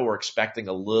 days. I know we're expecting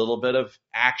a little bit of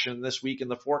action this week in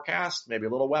the forecast, maybe a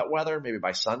little wet weather, maybe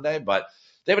by Sunday, but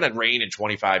they haven't had rain in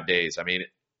 25 days.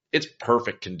 It's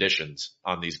perfect conditions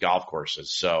on these golf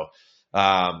courses. So,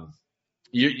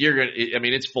 you're going to, I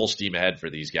mean, it's full steam ahead for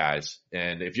these guys.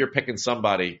 And if you're picking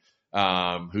somebody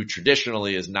who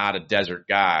traditionally is not a desert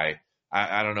guy,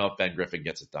 I don't know if Ben Griffin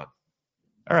gets it done.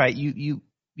 All right. You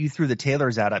threw the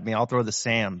Taylors out at me. I'll throw the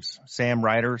Sams. Sam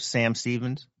Ryder, Sam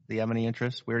Stevens. Do you have any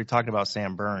interest? We already talked about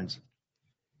Sam Burns.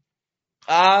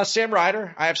 Sam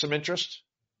Ryder, I have some interest,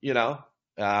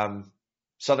 Southern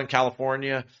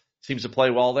California seems to play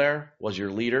well there. Was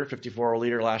your leader, 54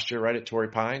 leader last year, right at Torrey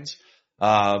Pines.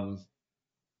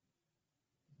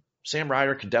 Sam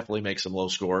Ryder could definitely make some low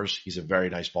scores. He's a very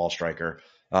nice ball striker.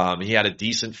 He had a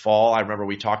decent fall. I remember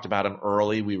we talked about him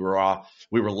early. We were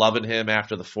loving him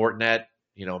after the Fortinet,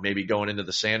 maybe going into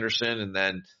the Sanderson, and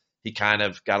then he kind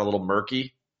of got a little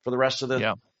murky for the rest of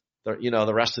the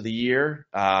rest of the year.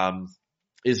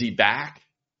 Is he back?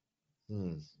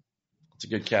 That's a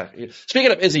good catch.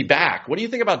 Speaking of, is he back? What do you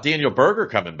think about Daniel Berger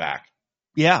coming back?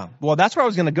 Yeah, well, that's where I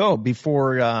was going to go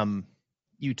before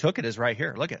you took it. Is right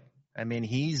here. Look at. I mean,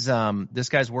 he's this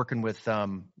guy's working with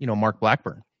Mark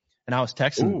Blackburn, and I was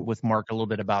texting with Mark a little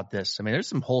bit about this. I mean, there's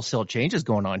some wholesale changes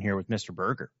going on here with Mr.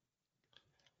 Berger.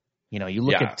 You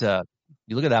look at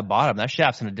that bottom. That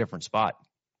shaft's in a different spot.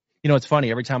 It's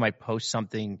funny. Every time I post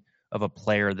something of a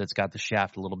player that's got the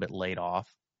shaft a little bit laid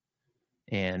off,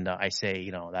 and I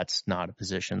say, that's not a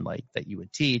position like that you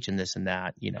would teach, and this and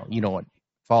that. You know what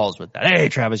follows with that? Hey,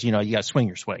 Travis, you got to swing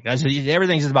your swing.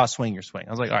 Everything's about swing your swing. I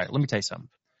was like, all right, let me tell you something.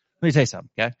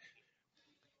 Okay.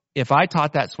 If I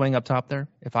taught that swing up top there,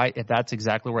 if that's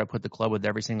exactly where I put the club with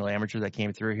every single amateur that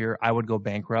came through here, I would go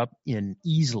bankrupt in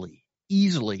easily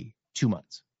 2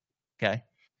 months. Okay.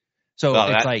 So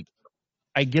it's like,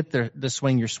 I get the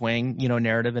swing your swing,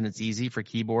 narrative, and it's easy for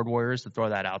keyboard warriors to throw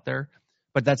that out there,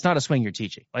 but that's not a swing you're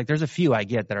teaching. Like, there's a few I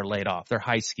get that are laid off. They're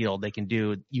high skilled. They can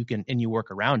do, and you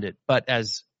work around it. But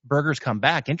as Berger's come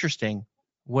back, interesting.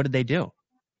 What did they do?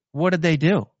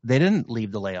 They didn't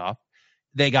leave the layoff.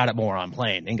 They got it more on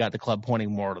plane and got the club pointing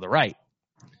more to the right.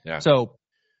 Yeah. So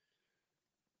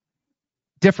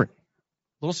different,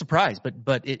 a little surprised,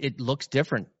 but it looks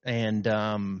different. And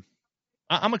I'm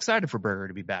excited for Berger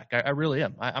to be back. I really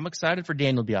am. I'm excited for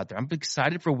Daniel to be out there. I'm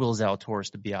excited for Will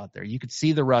Zalatoris to be out there. You could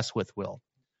see the rust with Will.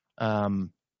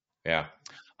 Yeah.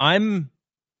 I'm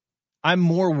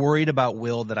more worried about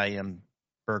Will than I am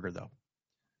Berger, though.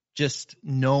 Just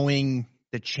knowing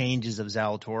the changes of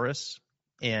Zalatoris,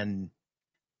 and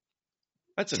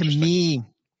that's to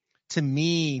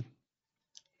me,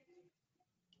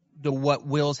 what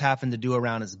Will's having to do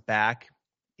around his back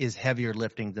is heavier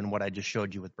lifting than what I just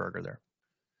showed you with Berger there.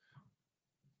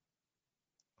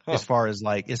 Huh. As far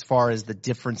as the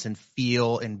difference in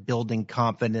feel and building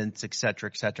confidence, et cetera,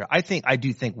 et cetera. I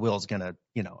do think Will's gonna,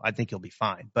 I think he'll be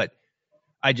fine. But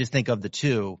I just think of the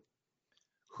two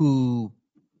who,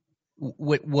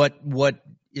 what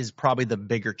is probably the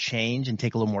bigger change and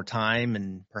take a little more time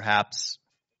and perhaps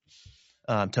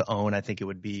to own. I think it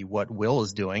would be what Will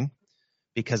is doing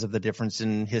because of the difference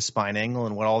in his spine angle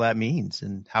and what all that means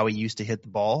and how he used to hit the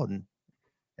ball,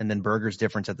 and then Berger's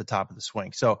difference at the top of the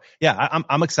swing. So yeah,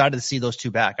 I'm excited to see those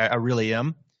two back. I really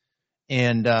am.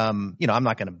 And I'm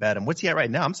not going to bet him. What's he at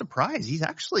right now? I'm surprised. He's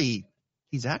actually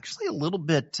a little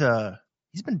bit.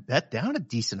 He's been bet down a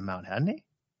decent amount, hadn't he?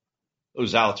 Oh,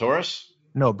 Zalatoris?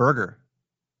 No, Berger.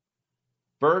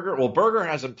 Well, Berger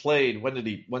hasn't played. When's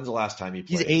the last time he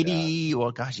played? He's 80.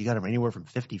 Well, gosh, you got him anywhere from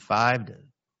 55 to,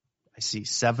 I see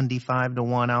 75 to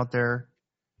 1 out there.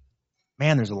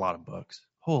 Man, there's a lot of books.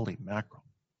 Holy mackerel.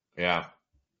 Yeah.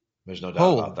 There's no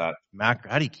doubt about that.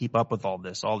 Mackerel. How do you keep up with all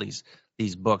this, all these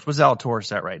books? What's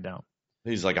Zalatoris at right now?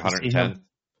 He's like 110.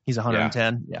 He's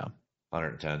 110. Yeah.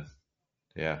 110.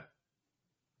 Yeah.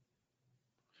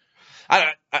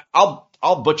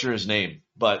 I'll butcher his name,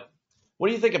 but what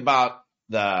do you think about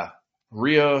the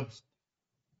Rio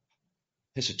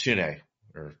Hisatune?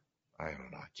 Or I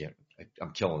don't know.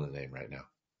 I'm killing the name right now.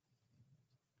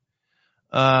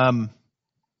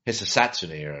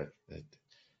 Hisatsune or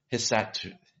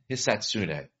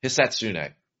Hisatsune.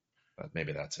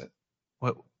 Maybe that's it.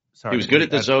 What? Sorry. He was good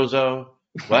at the Zozo.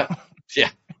 What?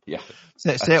 Yeah.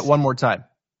 Say it one more time.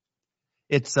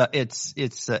 It's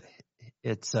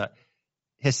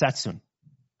Hisatsun.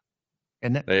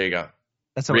 Isn't it? There you go.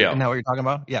 That's what, isn't that what you're talking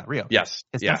about? Yeah, Rio. Yes.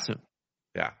 Hisatsun.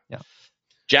 Yeah. Yeah.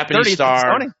 Japanese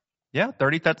star. Yeah,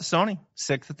 30th at the Sony,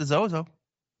 6th at the Zozo.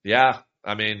 Yeah,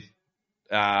 I mean,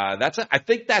 I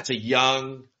think that's a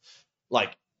young,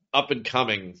 like up and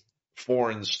coming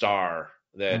foreign star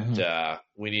that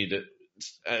we need to.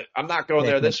 I'm not going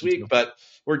there this week, but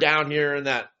we're down here in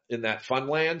that fun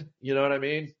land. You know what I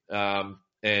mean?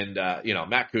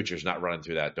 Matt Kuchar's not running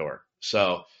through that door.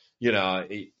 So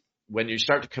when you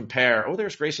start to compare,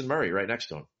 there's Grayson Murray right next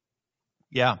to him.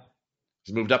 Yeah.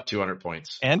 He's moved up 200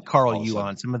 points. And Carl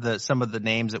Yuan, some of the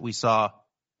names that we saw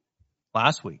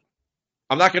last week.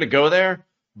 I'm not going to go there,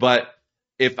 but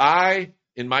if I,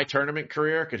 in my tournament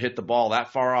career, could hit the ball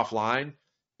that far offline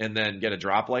and then get a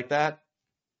drop like that,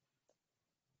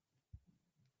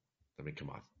 I mean,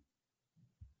 come on.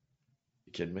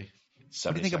 You kidding me?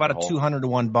 What do you think about a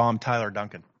 200-1 bomb, Tyler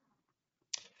Duncan?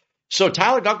 So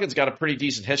Tyler Duncan's got a pretty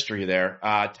decent history there.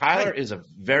 Tyler is a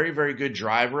very, very good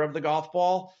driver of the golf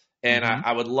ball, and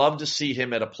I would love to see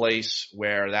him at a place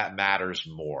where that matters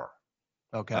more.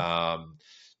 Okay.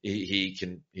 He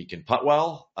can putt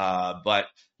well, but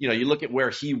you look at where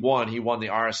he won. He won the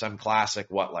RSM Classic,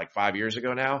 like 5 years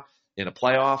ago now in a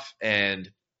playoff, and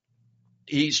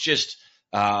he's just.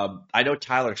 I know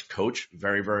Tyler's coach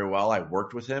very, very well. I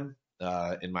worked with him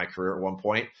in my career at one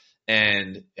point.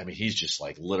 And I mean, he's just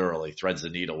like literally threads the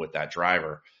needle with that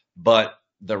driver, but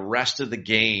the rest of the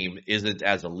game isn't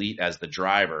as elite as the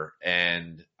driver.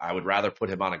 And I would rather put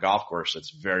him on a golf course that's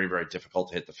very, very difficult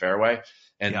to hit the fairway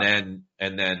and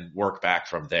then work back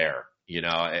from there.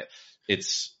 It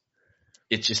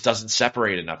just doesn't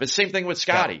separate enough. It's the same thing with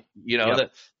Scotty,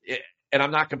 and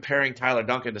I'm not comparing Tyler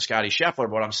Duncan to Scotty Scheffler.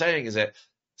 But what I'm saying is that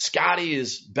Scotty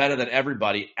is better than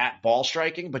everybody at ball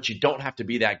striking, but you don't have to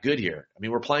be that good here. I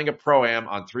mean, we're playing a Pro-Am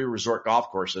on 3 resort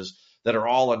golf courses that are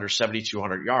all under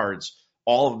 7,200 yards.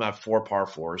 All of them have 4 par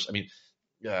 4s. I mean,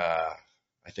 I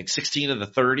think 16 of the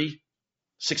 30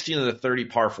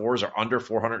 par 4s are under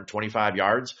 425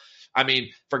 yards. I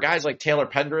mean, for guys like Taylor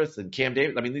Pendrith and Cam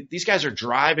Davis, I mean, these guys are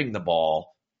driving the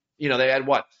ball. They had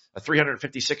a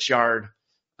 356-yard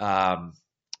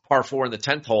par 4 in the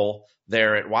 10th hole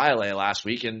there at Wailea last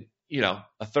week, and a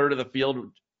third of the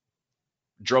field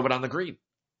drove it on the green.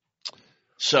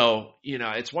 So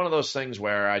it's one of those things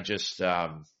where I just I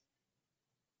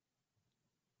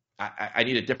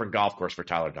need a different golf course for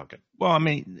Tyler Duncan. Well, I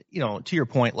mean, to your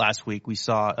point, last week we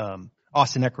saw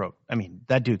Austin Eckroat. I mean,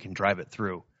 that dude can drive it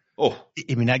through. Oh,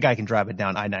 I mean, that guy can drive it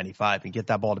down I-95 and get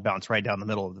that ball to bounce right down the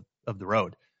middle of the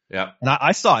road. Yeah, and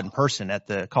I saw it in person at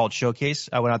the College Showcase.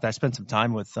 I went out there. I spent some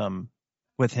time with him.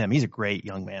 He's a great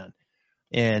young man,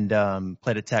 and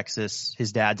played at Texas.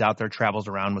 His dad's out there, travels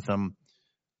around with him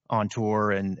on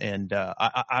tour, and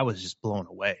I was just blown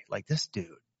away. Like, this dude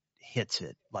hits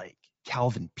it like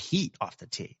Calvin Pete off the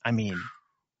tee. I mean,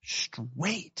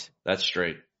 straight. That's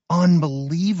straight.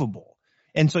 Unbelievable.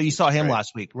 And so you saw him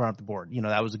last week run up the board.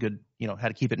 That was a good. Had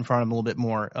to keep it in front of him a little bit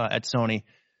more at Sony.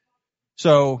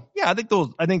 So yeah, I think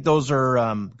those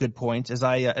are good points. As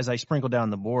I sprinkle down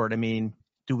the board, I mean,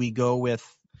 do we go with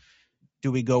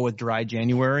dry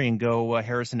January and go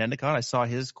Harrison Endicott? I saw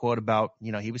his quote about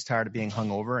he was tired of being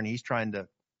hungover and he's trying to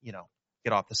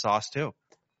get off the sauce too.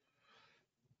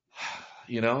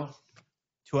 200-1.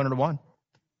 I'm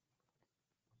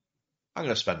going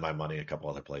to spend my money a couple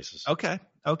other places. Okay.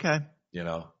 I don't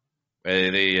know.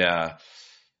 When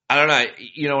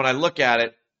I look at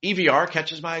it, EVR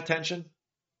catches my attention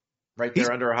right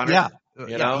there under 100. Yeah.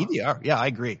 EVR. Yeah, I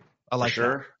agree. I like For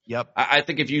sure. That. Yep. I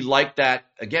think if you like that,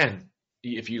 again,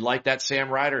 if you like that Sam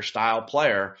Ryder style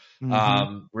player,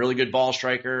 really good ball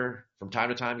striker, from time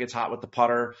to time gets hot with the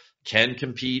putter, can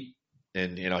compete.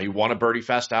 And, he won a birdie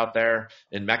fest out there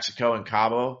in Mexico and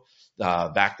Cabo,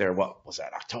 back there. What was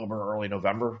that? October, early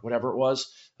November, whatever it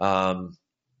was. It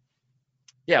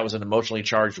was an emotionally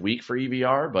charged week for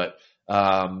EVR, but,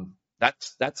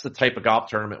 that's the type of golf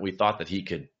tournament we thought that he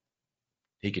could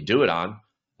do it on.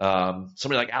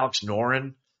 Somebody like Alex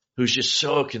Noren, who's just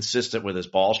so consistent with his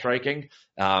ball striking,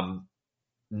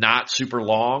 not super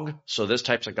long. So this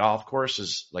type of golf course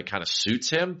is like kind of suits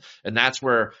him. And that's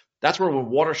where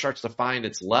when water starts to find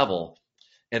its level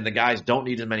and the guys don't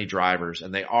need as many drivers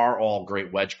and they are all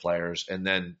great wedge players. And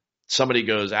then somebody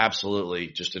goes absolutely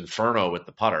just inferno with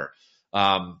the putter.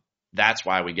 That's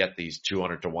why we get these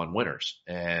 200-1 winners.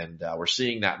 And we're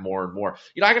seeing that more and more.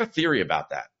 I got a theory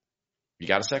about that. You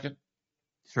got a second?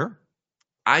 Sure.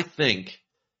 I think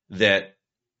that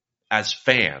as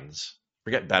fans,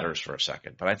 forget bettors for a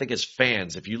second, but I think as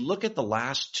fans, if you look at the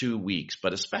last 2 weeks,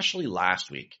 but especially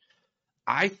last week,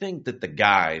 I think that the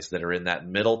guys that are in that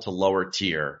middle to lower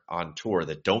tier on tour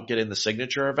that don't get in the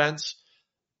signature events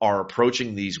are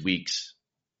approaching these weeks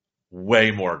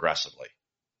way more aggressively.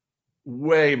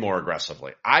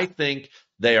 I think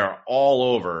they are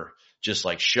all over just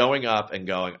like showing up and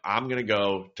going, I'm going to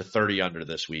go to 30 under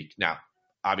this week. Now,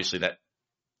 obviously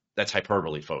that's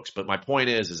hyperbole, folks. But my point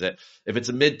is that if it's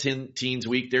a mid-teens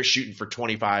week, they're shooting for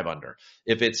 25 under.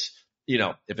 If it's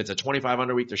a 25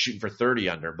 under week, they're shooting for 30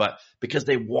 under. But because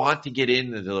they want to get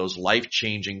into those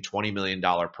life-changing $20 million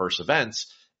purse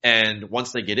events, and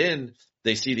once they get in,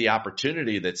 they see the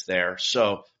opportunity that's there.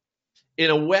 So in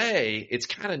a way, it's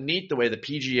kind of neat the way the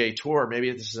PGA Tour,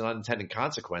 maybe this is an unintended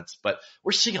consequence, but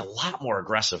we're seeing a lot more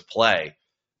aggressive play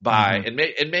by, and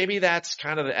maybe that's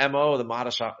kind of the MO, the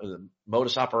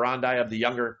modus operandi of the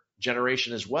younger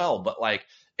generation as well. But like,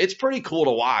 it's pretty cool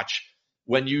to watch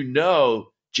when you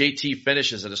know JT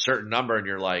finishes at a certain number and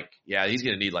you're like, yeah, he's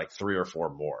going to need like 3 or 4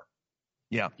 more.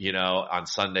 Yeah. On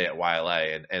Sunday at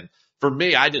YLA. And for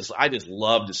me, I just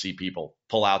love to see people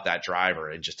pull out that driver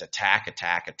and just attack.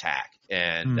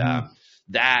 And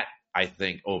that, I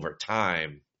think, over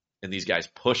time, and these guys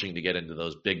pushing to get into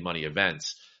those big money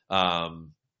events,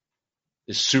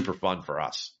 is super fun for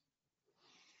us.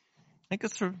 I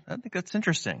think that's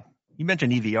interesting. You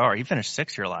mentioned EVR. He finished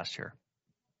 6th here last year.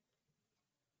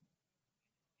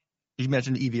 You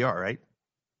mentioned EVR, right?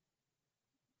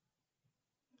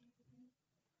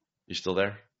 You still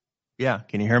there? Yeah.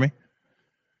 Can you hear me?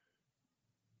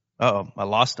 Uh-oh, I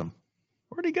lost him.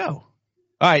 Where'd he go? All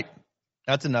right.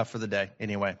 That's enough for the day.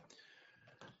 Anyway,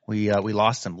 we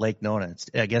lost him. Lake Nona.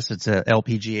 I guess it's a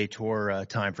LPGA Tour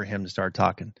time for him to start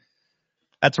talking.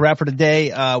 That's a wrap for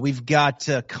today. We've got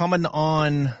coming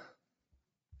on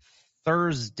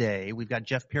Thursday, we've got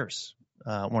Jeff Pierce,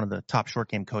 one of the top short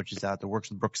game coaches out there, works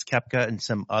with Brooks Koepka and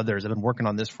some others. I've been working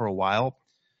on this for a while.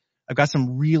 I've got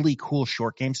some really cool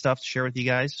short game stuff to share with you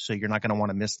guys, so you're not going to want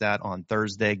to miss that on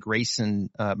Thursday. Grayson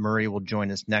Murray will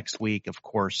join us next week. Of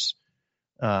course,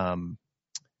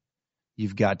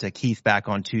 you've got Keith back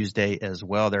on Tuesday as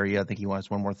well. There he is. I think he wants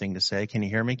one more thing to say. Can you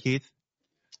hear me, Keith?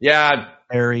 Yeah.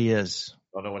 There he is.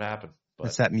 Don't know what happened. But.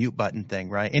 It's that mute button thing,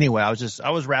 right? Anyway, I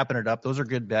was wrapping it up. Those are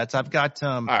good bets. I've got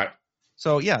all right.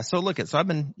 So I've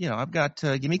been, I've got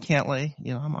Gimme Cantlay.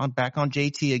 I'm back on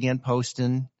JT again,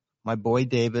 posting. My boy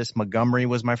Davis, Montgomery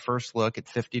was my first look at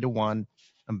 50-1.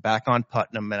 I'm back on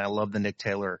Putnam, and I love the Nick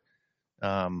Taylor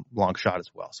long shot as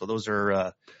well. So those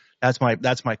are that's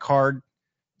my card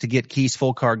to get Keith's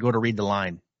full card. Go to Read the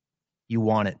Line. You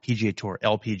want it. PGA Tour,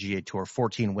 LPGA Tour,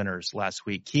 14 winners last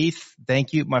week. Keith,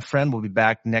 thank you, my friend. We'll be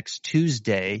back next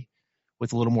Tuesday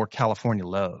with a little more California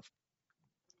love.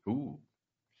 Ooh.